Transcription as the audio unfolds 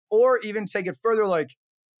Or even take it further like,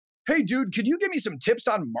 hey, dude, could you give me some tips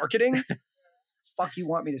on marketing? Fuck you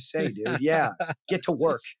want me to say, dude? Yeah, get to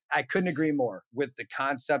work. I couldn't agree more with the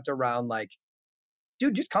concept around like,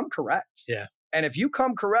 dude, just come correct. Yeah. And if you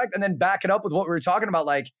come correct and then back it up with what we were talking about,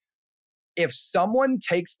 like if someone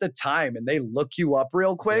takes the time and they look you up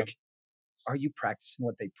real quick, are you practicing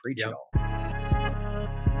what they preach at all?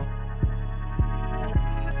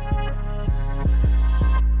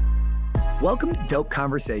 Welcome to Dope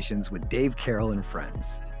Conversations with Dave Carroll and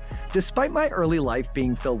Friends. Despite my early life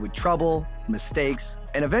being filled with trouble, mistakes,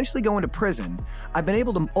 and eventually going to prison, I've been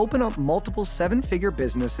able to open up multiple seven-figure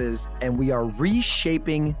businesses, and we are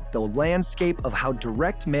reshaping the landscape of how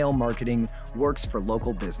direct mail marketing works for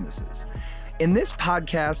local businesses. In this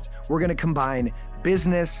podcast, we're going to combine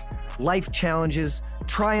business, life challenges,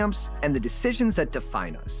 triumphs, and the decisions that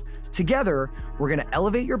define us. Together, we're going to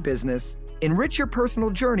elevate your business, enrich your personal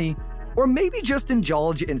journey, or maybe just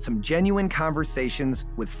indulge in some genuine conversations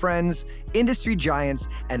with friends, industry giants,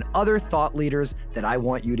 and other thought leaders that I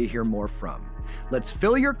want you to hear more from. Let's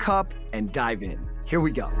fill your cup and dive in. Here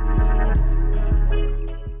we go.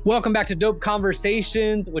 Welcome back to Dope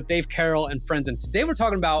Conversations with Dave Carroll and Friends. And today we're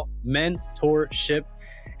talking about mentorship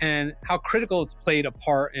and how critical it's played a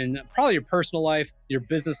part in probably your personal life, your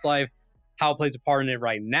business life, how it plays a part in it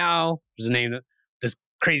right now. There's a name, this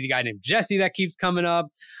crazy guy named Jesse that keeps coming up.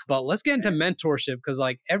 But let's get into mentorship because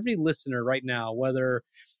like every listener right now, whether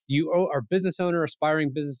you are a business owner,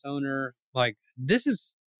 aspiring business owner, like this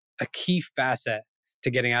is a key facet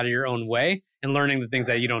to getting out of your own way and learning the things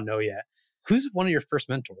that you don't know yet. Who's one of your first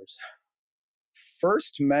mentors?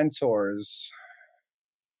 First mentors,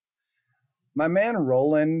 my man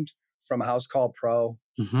Roland from House Call Pro.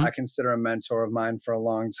 I consider a mentor of mine for a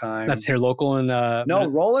long time. That's here local in... No,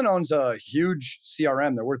 Roland owns a huge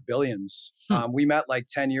CRM. They're worth billions. We met like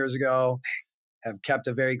 10 years ago, have kept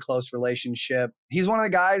a very close relationship. He's one of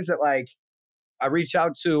the guys that like I reach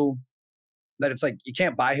out to that it's like you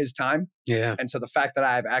can't buy his time. Yeah. And so the fact that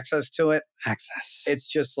I have access to it, it's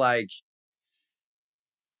just like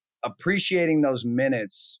appreciating those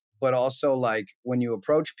minutes, but also like when you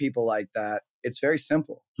approach people like that, it's very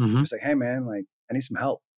simple. It's like, hey man, like I need some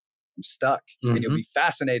help. I'm stuck. And you'll be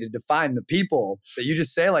fascinated to find the people that you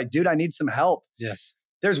just say like, dude, I need some help. Yes.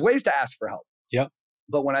 There's ways to ask for help. Yep.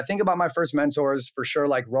 But when I think about my first mentors, for sure,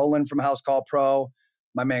 like Roland from House Call Pro,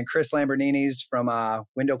 my man Chris Lamborghini's from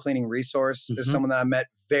Window Cleaning Resource is someone that I met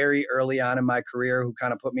very early on in my career who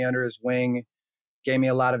kind of put me under his wing, gave me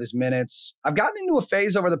a lot of his minutes. I've gotten into a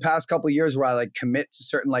phase over the past couple of years where I like commit to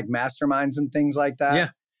certain like masterminds and things like that. Yeah.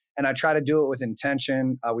 And I try to do it with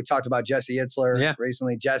intention. We talked about Jesse Itzler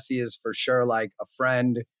recently. Jesse is for sure like a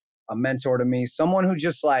friend, a mentor to me, someone who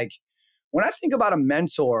just like, when I think about a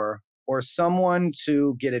mentor or someone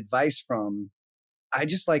to get advice from, I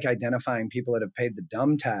just like identifying people that have paid the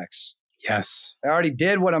dumb tax. Yes. I already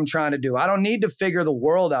did what I'm trying to do. I don't need to figure the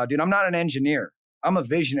world out, dude. I'm not an engineer. I'm a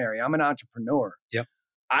visionary. I'm an entrepreneur. Yep.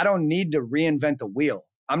 I don't need to reinvent the wheel.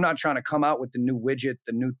 I'm not trying to come out with the new widget,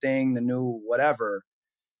 the new thing, the new whatever.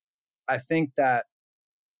 I think that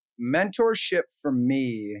mentorship for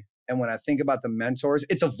me, and when I think about the mentors,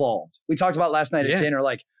 it's evolved. We talked about last night at dinner,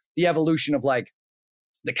 like the evolution of like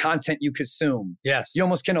the content you consume. Yes. You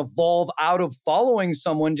almost can evolve out of following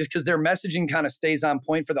someone just because their messaging kind of stays on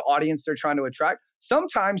point for the audience they're trying to attract.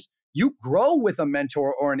 Sometimes you grow with a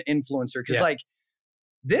mentor or an influencer because like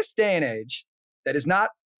this day and age that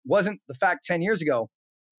wasn't the fact 10 years ago,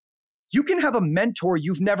 you can have a mentor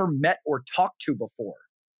you've never met or talked to before.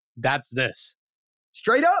 That's this.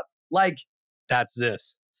 Straight up. Like, that's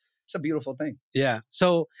this. It's a beautiful thing. Yeah.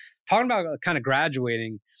 So talking about kind of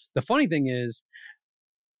graduating, the funny thing is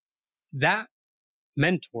that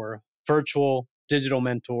mentor, virtual, digital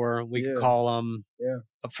mentor, we could call him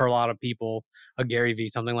for a lot of people, a Gary Vee,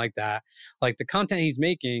 something like that. Like the content he's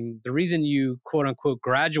making, the reason you quote unquote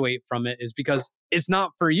graduate from it is because it's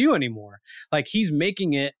not for you anymore. Like he's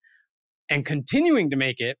making it and continuing to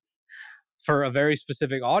make it for a very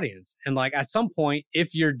specific audience. And like at some point,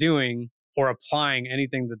 if you're doing or applying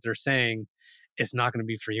anything that they're saying, it's not going to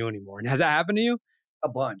be for you anymore. And has that happened to you? A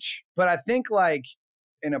bunch. But I think like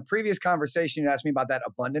in a previous conversation, you asked me about that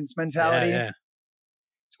abundance mentality. Yeah.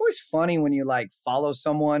 It's always funny when you like follow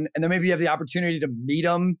someone and then maybe you have the opportunity to meet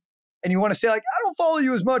them and you want to say like, I don't follow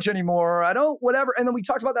you as much anymore. Or I don't, whatever. And then we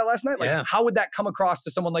talked about that last night. Like how would that come across to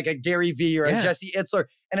someone like a Gary Vee or a Jesse Itzler?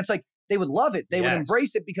 And it's like, they would love it. They would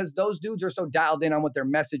embrace it because those dudes are so dialed in on what their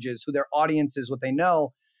message is, who their audience is, what they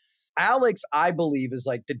know. Alex, I believe, is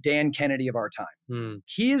like the Dan Kennedy of our time.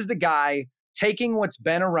 He is the guy taking what's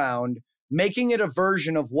been around, making it a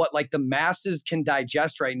version of what like the masses can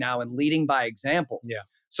digest right now and leading by example. Yeah.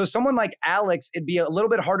 So someone like Alex, it'd be a little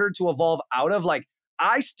bit harder to evolve out of. Like,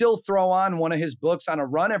 I still throw on one of his books on a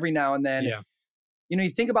run every now and then. Yeah. You know, you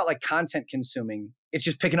think about like content consuming, it's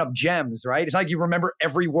just picking up gems, right? It's not like you remember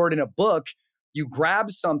every word in a book. You grab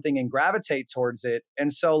something and gravitate towards it.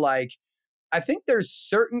 And so like, I think there's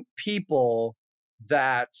certain people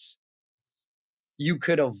that you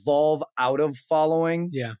could evolve out of following.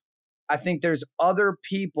 Yeah. I think there's other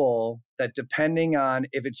people that, depending on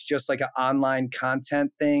if it's just like an online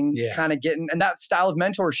content thing, kind of getting, and that style of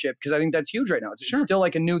mentorship, because I think that's huge right now. It's still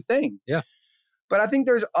like a new thing. Yeah. But I think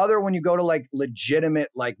there's other, when you go to like legitimate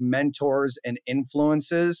like mentors and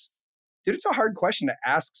influences, dude, it's a hard question to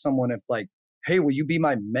ask someone if like, hey, will you be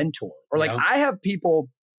my mentor? Or like, I have people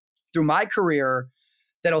through my career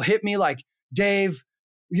that'll hit me like, Dave,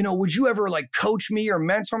 you know, would you ever like coach me or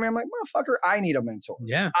mentor me? I'm like, motherfucker, I need a mentor.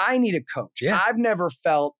 Yeah. I need a coach. Yeah. I've never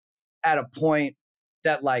felt at a point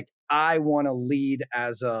that like I want to lead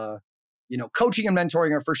as a, you know, coaching and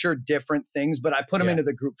mentoring are for sure different things, but I put them into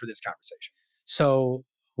the group for this conversation. So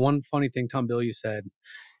one funny thing Tom Bilyeu said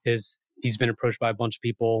is he's been approached by a bunch of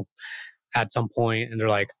people at some point and they're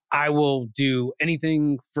like, I will do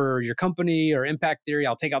anything for your company or impact theory.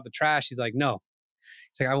 I'll take out the trash. He's like, no.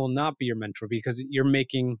 He's like, I will not be your mentor because you're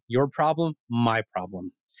making your problem my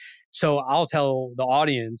problem. So I'll tell the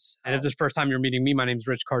audience, and if this is the first time you're meeting me, my name's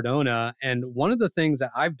Rich Cardona. And one of the things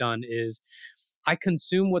that I've done is I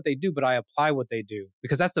consume what they do, but I apply what they do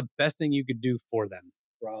because that's the best thing you could do for them.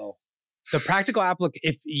 Bro. The practical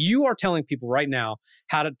if you are telling people right now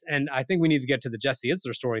how to, and I think we need to get to the Jesse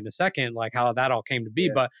Itzler story in a second, like how that all came to be.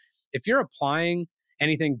 But if you're applying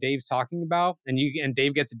anything Dave's talking about and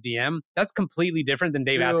Dave gets a DM, that's completely different than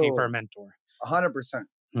Dave asking for a mentor. 100%.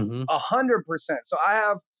 100%. So I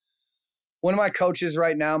have one of my coaches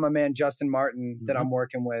right now, my man, Justin Martin, that I'm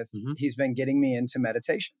working with. He's been getting me into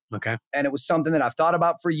meditation. Okay. And it was something that I've thought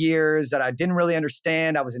about for years that I didn't really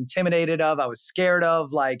understand. I was intimidated of, I was scared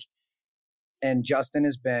of, like, and Justin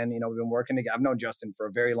has been, you know, we've been working together. I've known Justin for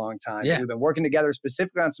a very long time. Yeah. We've been working together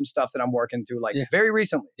specifically on some stuff that I'm working through, like very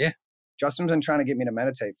recently. Yeah. Justin's been trying to get me to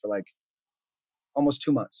meditate for like almost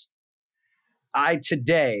 2 months. I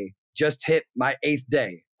today just hit my 8th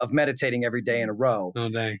day of meditating every day in a row. Oh,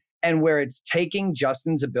 dang. And where it's taking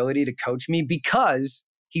Justin's ability to coach me because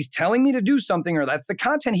he's telling me to do something, or that's the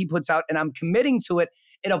content he puts out and I'm committing to it.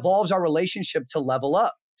 It evolves our relationship to level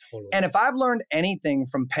up. Totally. And if I've learned anything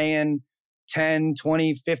from paying 10,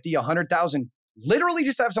 20, 50, 100,000, literally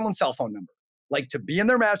just have someone's cell phone number, like to be in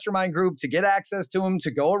their mastermind group, to get access to them,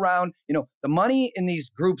 to go around, you know, the money in these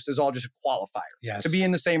groups is all just a qualifier to be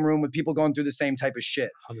in the same room with people going through the same type of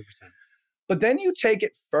shit. 100%. But then you take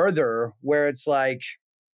it further where it's like,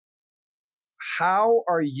 how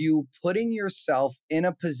are you putting yourself in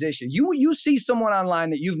a position? You see someone online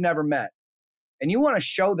that you've never met and you want to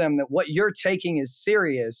show them that what you're taking is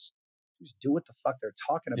serious. Just do what the fuck they're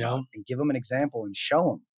talking about and give them an example and show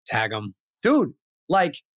them. Tag them. Dude,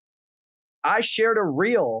 like I shared a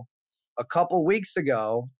reel a couple weeks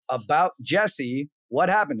ago about Jesse. What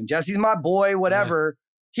happened? And Jesse's my boy, whatever.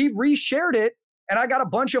 Yeah. He reshared it and I got a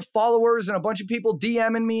bunch of followers and a bunch of people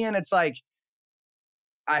DMing me. And it's like,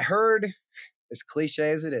 I heard, as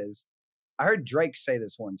cliche as it is, I heard Drake say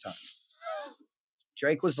this one time.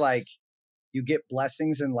 Drake was like, you get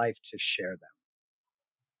blessings in life to share them.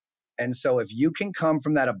 And so if you can come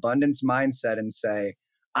from that abundance mindset and say,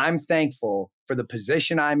 I'm thankful for the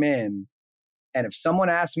position I'm in, and if someone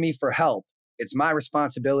asks me for help, it's my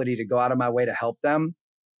responsibility to go out of my way to help them.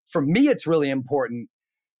 For me, it's really important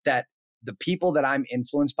that the people that I'm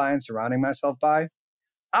influenced by and surrounding myself by,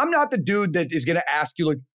 I'm not the dude that is going to ask you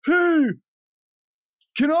like, hey,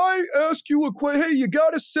 can I ask you a question? Hey, you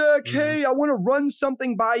got a sec? Hey, I want to run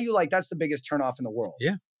something by you. Like that's the biggest turnoff in the world.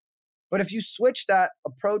 Yeah. But if you switch that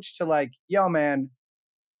approach to like, yo, man,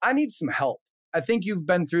 I need some help. I think you've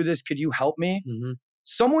been through this. Could you help me?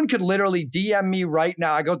 Someone could literally DM me right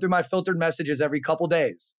now. I go through my filtered messages every couple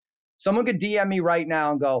days. Someone could DM me right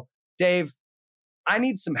now and go, Dave, I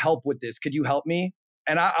need some help with this. Could you help me?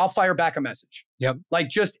 And I'll fire back a message. Yep. Like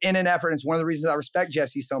just in an effort. It's one of the reasons I respect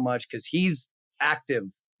Jesse so much because he's active.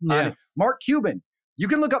 Yeah. Mark Cuban. You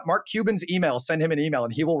can look up Mark Cuban's email, send him an email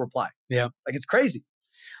and he will reply. Yeah. Like it's crazy.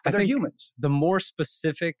 But they're humans. The more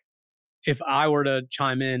specific, if I were to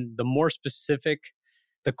chime in, the more specific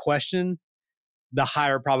the question, the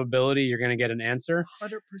higher probability you're going to get an answer.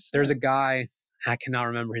 100%. There's a guy, I cannot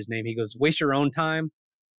remember his name. He goes, waste your own time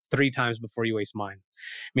 3 times before you waste mine.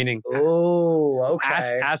 Meaning,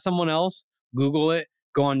 ask someone else, Google it,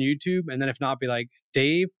 go on YouTube, and then if not, be like,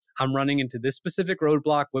 Dave, I'm running into this specific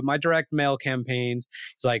roadblock with my direct mail campaigns.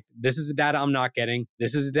 It's like, this is the data I'm not getting.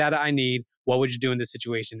 This is the data I need. What would you do in this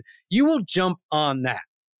situation? You will jump on that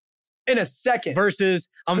in a second. Versus,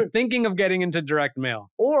 I'm thinking of getting into direct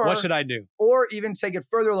mail. Or what should I do? Or even take it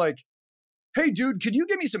further, like, hey, dude, could you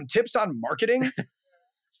give me some tips on marketing?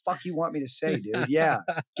 Fuck you want me to say, dude? Yeah,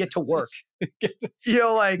 get to work. You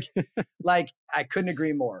know, like I couldn't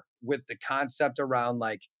agree more with the concept around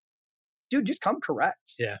like, dude, just come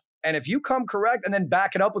correct. Yeah. And if you come correct and then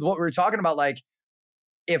back it up with what we were talking about, like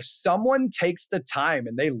if someone takes the time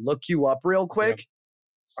and they look you up real quick,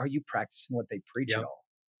 are you practicing what they preach at all?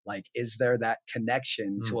 Like, is there that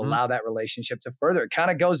connection to allow that relationship to further? It kind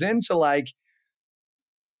of goes into like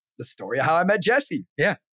the story of how I met Jesse.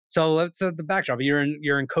 Yeah. So let's the backdrop. You're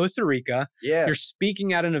in Costa Rica. Yeah. You're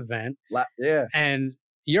speaking at an event. Yeah. And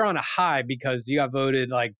you're on a high because you got voted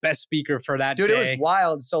like best speaker for that day. Dude, it was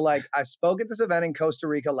wild. So like I spoke at this event in Costa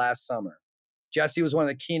Rica last summer. Jesse was one of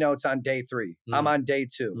the keynotes on day 3. I'm on day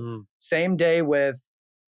 2. Same day with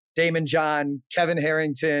Damon John, Kevin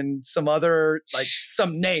Harrington, some other, like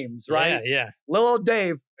some names, right? Yeah. Little old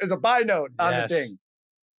Dave is a by note on the thing.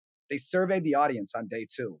 They surveyed the audience on day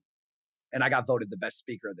 2. And I got voted the best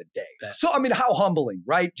speaker of the day. So, I mean, how humbling,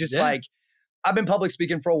 right? Just like, I've been public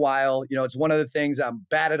speaking for a while. You know, it's one of the things. I'm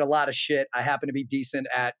bad at a lot of shit. I happen to be decent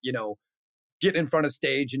at, you know, getting in front of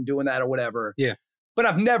stage and doing that or whatever. Yeah. But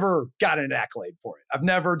I've never gotten an accolade for it. I've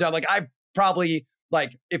never done, like, I've probably,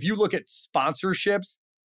 like, if you look at sponsorships,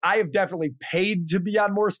 I have definitely paid to be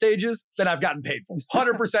on more stages than I've gotten paid for.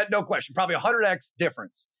 100%, no question. Probably 100x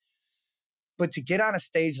difference. But to get on a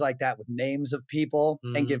stage like that with names of people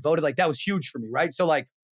and get voted, like that was huge for me, right? So like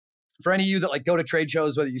for any of you that like go to trade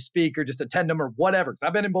shows, whether you speak or just attend them or whatever, because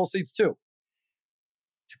I've been in both seats too,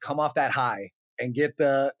 to come off that high and get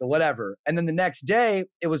the whatever. And then the next day,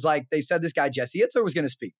 it was like, they said this guy, Jesse Itzler, was going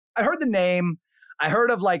to speak. I heard the name. I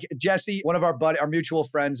heard of like Jesse, one of our mutual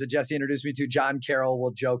friends that Jesse introduced me to, John Carroll,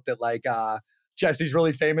 will joke that like, Jesse's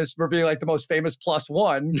really famous for being like the most famous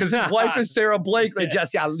 +1 because his wife is Sarah Blakely.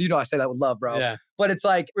 Jesse, you know, I say that with love, bro. Yeah. But it's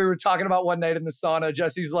like we were talking about one night in the sauna.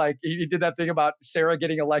 Jesse's like, he did that thing about Sarah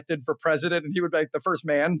getting elected for president and he would be like the first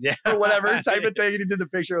man or whatever type of thing. And he did the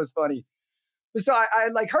picture. It was funny. So I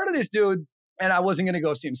like heard of this dude and I wasn't going to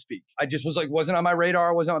go see him speak. I just was like, wasn't on my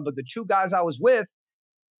radar. But the 2 guys I was with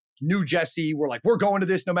knew Jesse, were like, we're going to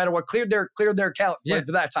this no matter what. Cleared their account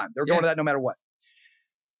for that time. They were going to that no matter what.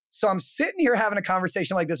 So I'm sitting here having a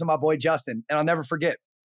conversation like this with my boy Justin, and I'll never forget.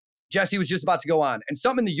 Jesse was just about to go on, and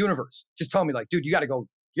something in the universe just told me, like, dude, you got to go.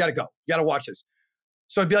 You got to watch this.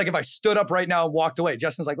 So it'd be like if I stood up right now and walked away.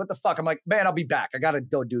 Justin's like, what the fuck? I'm like, man, I'll be back. I got to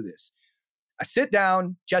go do this. I sit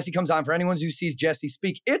down. Jesse comes on. For anyone who sees Jesse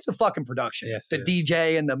speak, it's a fucking production. Yes, the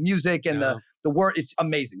DJ and the music and the word. It's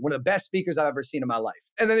amazing. One of the best speakers I've ever seen in my life.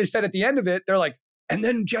 And then they said at the end of it, they're like, and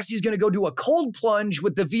then Jesse's going to go do a cold plunge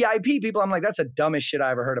with the VIP people. I'm like, that's the dumbest shit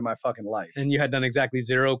I ever heard in my fucking life. And you had done exactly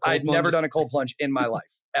 0 cold I'd never done a cold plunge in my life,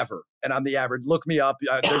 ever. And I'm the average. Look me up.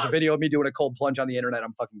 There's a video of me doing a cold plunge on the internet.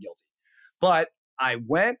 I'm fucking guilty. But I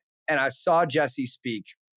went and I saw Jesse speak,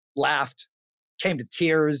 laughed, came to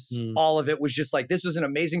tears. All of it was just like, this was an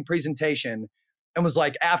amazing presentation. And was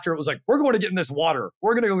like, after it was like, we're going to get in this water.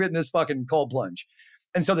 We're going to go get in this fucking cold plunge.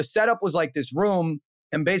 And so the setup was like this room.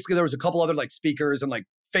 And basically there was a couple other like speakers and like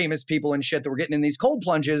famous people and shit that were getting in these cold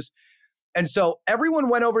plunges. And so everyone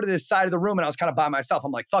went over to this side of the room and I was kind of by myself.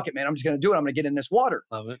 I'm like, fuck it, man. I'm just going to do it. I'm going to get in this water.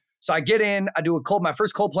 Love it. So I get in, I do my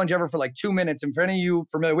first cold plunge ever for like 2 minutes. And for any of you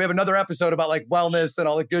familiar, we have another episode about like wellness and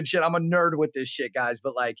all the good shit. I'm a nerd with this shit, guys.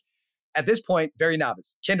 But like at this point, very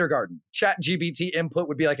novice, kindergarten, ChatGPT input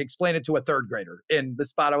would be like, explain it to a 3rd grader in the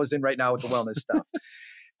spot I was in right now with the wellness stuff.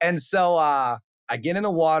 And so, I get in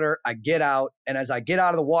the water, I get out, and as I get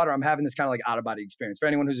out of the water, I'm having this kind of like out-of-body experience. For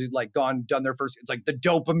anyone who's like done their first, it's like the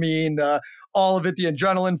dopamine, all of it, the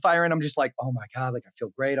adrenaline firing. I'm just like, oh my God, like I feel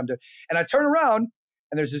great. And I turn around,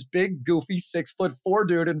 and there's this big, goofy 6'4"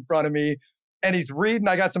 dude in front of me, and he's reading.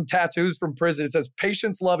 I got some tattoos from prison. It says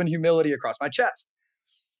patience, love, and humility across my chest.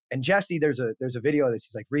 And Jesse, there's a video of this.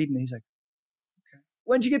 He's like reading, and he's like, okay,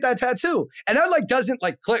 when'd you get that tattoo? And that like doesn't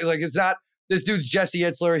like click, like it's not. This dude's Jesse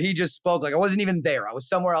Itzler. He just spoke. Like I wasn't even there. I was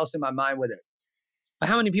somewhere else in my mind with it. But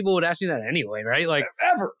how many people would ask you that anyway, right? Like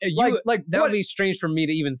ever. Like that would be strange for me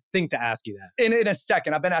to even think to ask you that. In a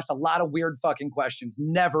second. I've been asked a lot of weird fucking questions.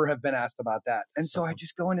 Never have been asked about that. And so I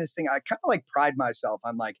just go into this thing. I kind of like pride myself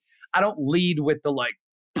on like, I don't lead with the like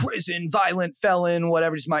prison, violent felon,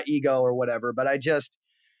 whatever, just my ego or whatever. But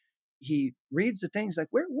he reads the things like,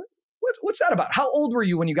 what's that about? How old were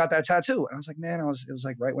you when you got that tattoo? And I was like, man, it was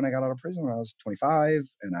like right when I got out of prison when I was 25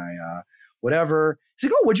 and I, whatever. He's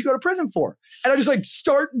like, oh, what'd you go to prison for? And I just like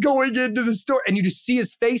start going into the story and you just see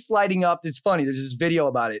his face lighting up. It's funny. There's this video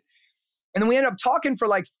about it. And then we ended up talking for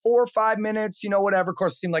like 4 or 5 minutes, whatever. Of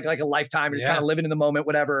course, it seemed like a lifetime. Just kind of living in the moment,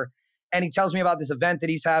 whatever. And he tells me about this event that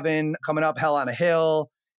he's having coming up, Hell on a Hill.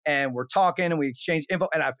 And we're talking and we exchange info.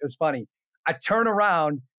 And it was funny. I turn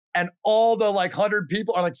around and all the 100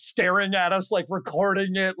 people are staring at us,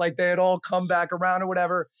 recording it, like they had all come back around or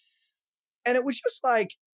whatever. And it was just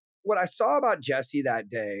what I saw about Jesse that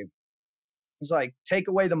day was take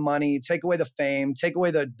away the money, take away the fame, take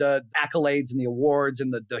away the accolades and the awards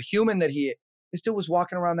and the human that this dude was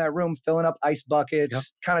walking around that room, filling up ice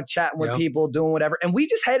buckets, kind of chatting with people, doing whatever. And we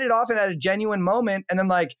just headed off and had a genuine moment. And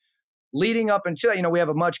then leading up until, we have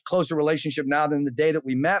a much closer relationship now than the day that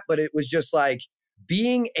we met, but it was just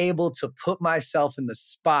being able to put myself in the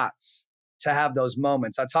spots to have those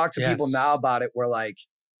moments. I talk to people now about it where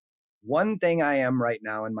one thing I am right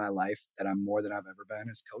now in my life that I'm more than I've ever been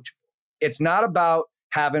is coachable. It's not about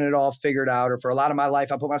having it all figured out, or for a lot of my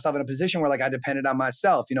life, I put myself in a position where I depended on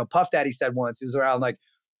myself. Puff Daddy said once, he was around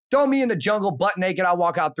throw me in the jungle butt naked. I'll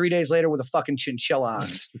walk out 3 days later with a fucking chinchilla on.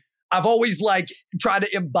 I've always tried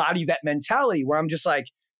to embody that mentality where I'm just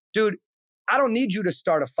dude, I don't need you to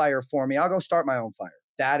start a fire for me. I'll go start my own fire.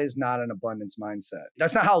 That is not an abundance mindset.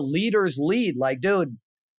 That's not how leaders lead. Dude,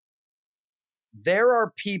 there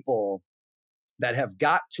are people that have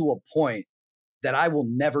got to a point that I will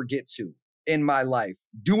never get to in my life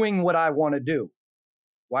doing what I want to do.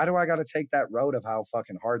 Why do I got to take that road of how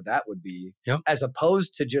fucking hard that would be as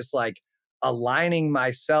opposed to just aligning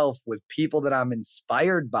myself with people that I'm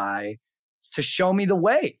inspired by to show me the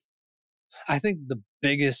way? I think the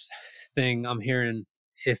biggest thing I'm hearing,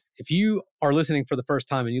 if you are listening for the first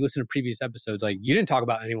time and you listen to previous episodes, you didn't talk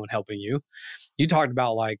about anyone helping you. You talked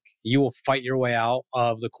about you will fight your way out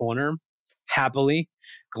of the corner happily,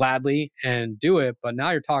 gladly, and do it. But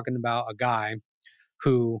now you're talking about a guy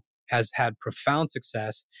who has had profound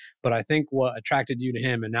success. But I think what attracted you to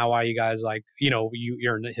him and now why you guys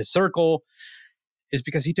you're in his circle is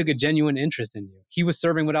because he took a genuine interest in you. He was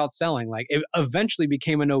serving without selling. It eventually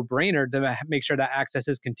became a no-brainer to make sure that access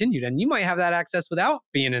is continued. And you might have that access without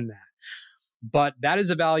being in that. But that is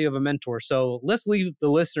the value of a mentor. So let's leave the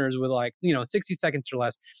listeners with 60 seconds or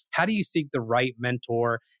less. How do you seek the right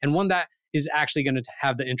mentor and one that is actually going to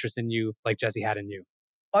have the interest in you like Jesse had in you?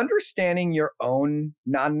 Understanding your own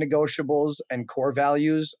non-negotiables and core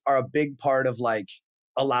values are a big part of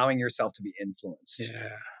allowing yourself to be influenced. Yeah.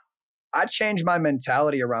 I changed my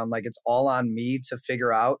mentality around it's all on me to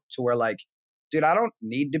figure out to where dude, I don't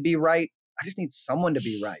need to be right. I just need someone to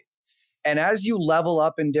be right. And as you level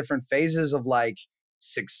up in different phases of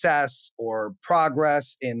success or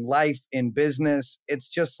progress in life, in business, it's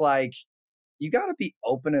just you got to be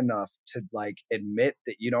open enough to admit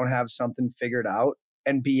that you don't have something figured out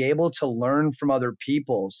and be able to learn from other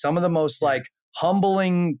people. Some of the most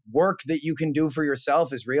humbling work that you can do for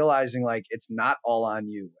yourself is realizing it's not all on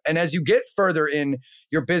you. And as you get further in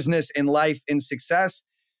your business, in life, in success,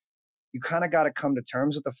 you kind of got to come to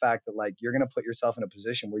terms with the fact that you're going to put yourself in a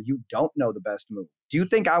position where you don't know the best move. Do you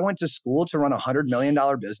think I went to school to run $100 million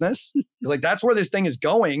business? That's where this thing is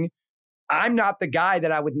going. I'm not the guy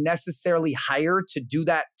that I would necessarily hire to do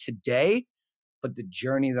that today, but the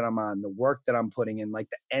journey that I'm on, the work that I'm putting in, the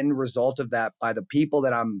end result of that by the people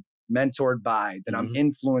that I'm mentored by, that I'm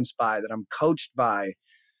influenced by, that I'm coached by,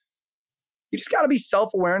 you just got to be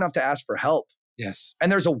self-aware enough to ask for help. Yes. And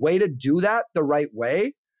there's a way to do that the right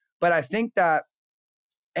way. But I think that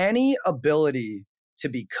any ability to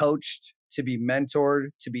be coached, to be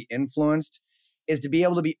mentored, to be influenced is to be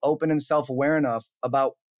able to be open and self-aware enough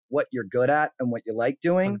about what you're good at and what you like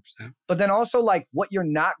doing, 100%. But then also what you're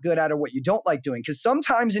not good at or what you don't like doing. Because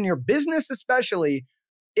sometimes in your business especially,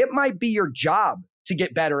 it might be your job to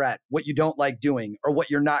get better at what you don't like doing or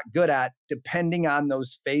what you're not good at, depending on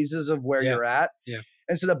those phases of where you're at. Yeah.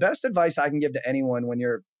 And so the best advice I can give to anyone when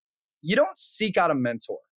you don't seek out a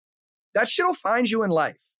mentor. That shit will find you in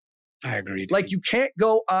life. I agree. You can't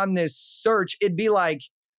go on this search. It'd be like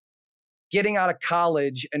getting out of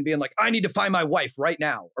college and being I need to find my wife right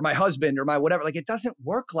now or my husband or my whatever. It doesn't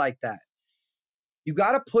work like that. You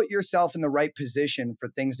got to put yourself in the right position for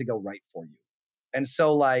things to go right for you. And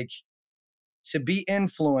so to be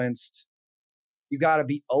influenced, you got to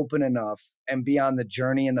be open enough and be on the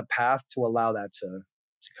journey and the path to allow that to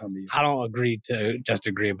come to you. I don't agree to just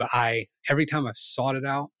agree, but every time I've sought it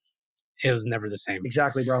out, it was never the same.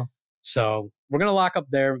 Exactly, bro. So we're going to lock up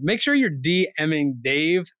there. Make sure you're DMing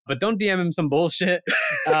Dave, but don't DM him some bullshit.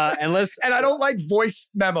 And I don't like voice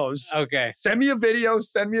memos. Okay. Send me a video.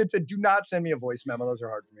 Do not send me a voice memo. Those are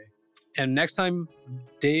hard for me. And next time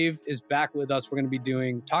Dave is back with us, we're going to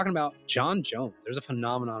be talking about John Jones. There's a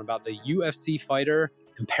phenomenon about the UFC fighter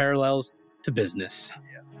and parallels to business.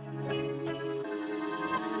 Yeah.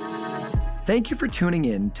 Thank you for tuning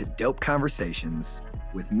in to Dope Conversations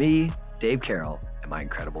with me, Dave Carroll, and my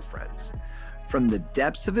incredible friends. From the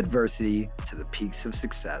depths of adversity to the peaks of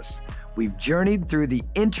success, we've journeyed through the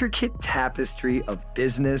intricate tapestry of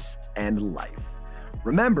business and life.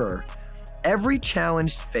 Remember, every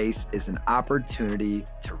challenged face is an opportunity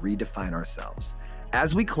to redefine ourselves.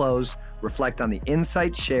 As we close, reflect on the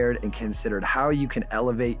insights shared and consider how you can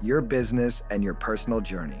elevate your business and your personal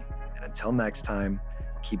journey. And until next time,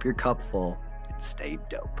 keep your cup full and stay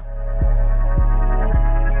dope.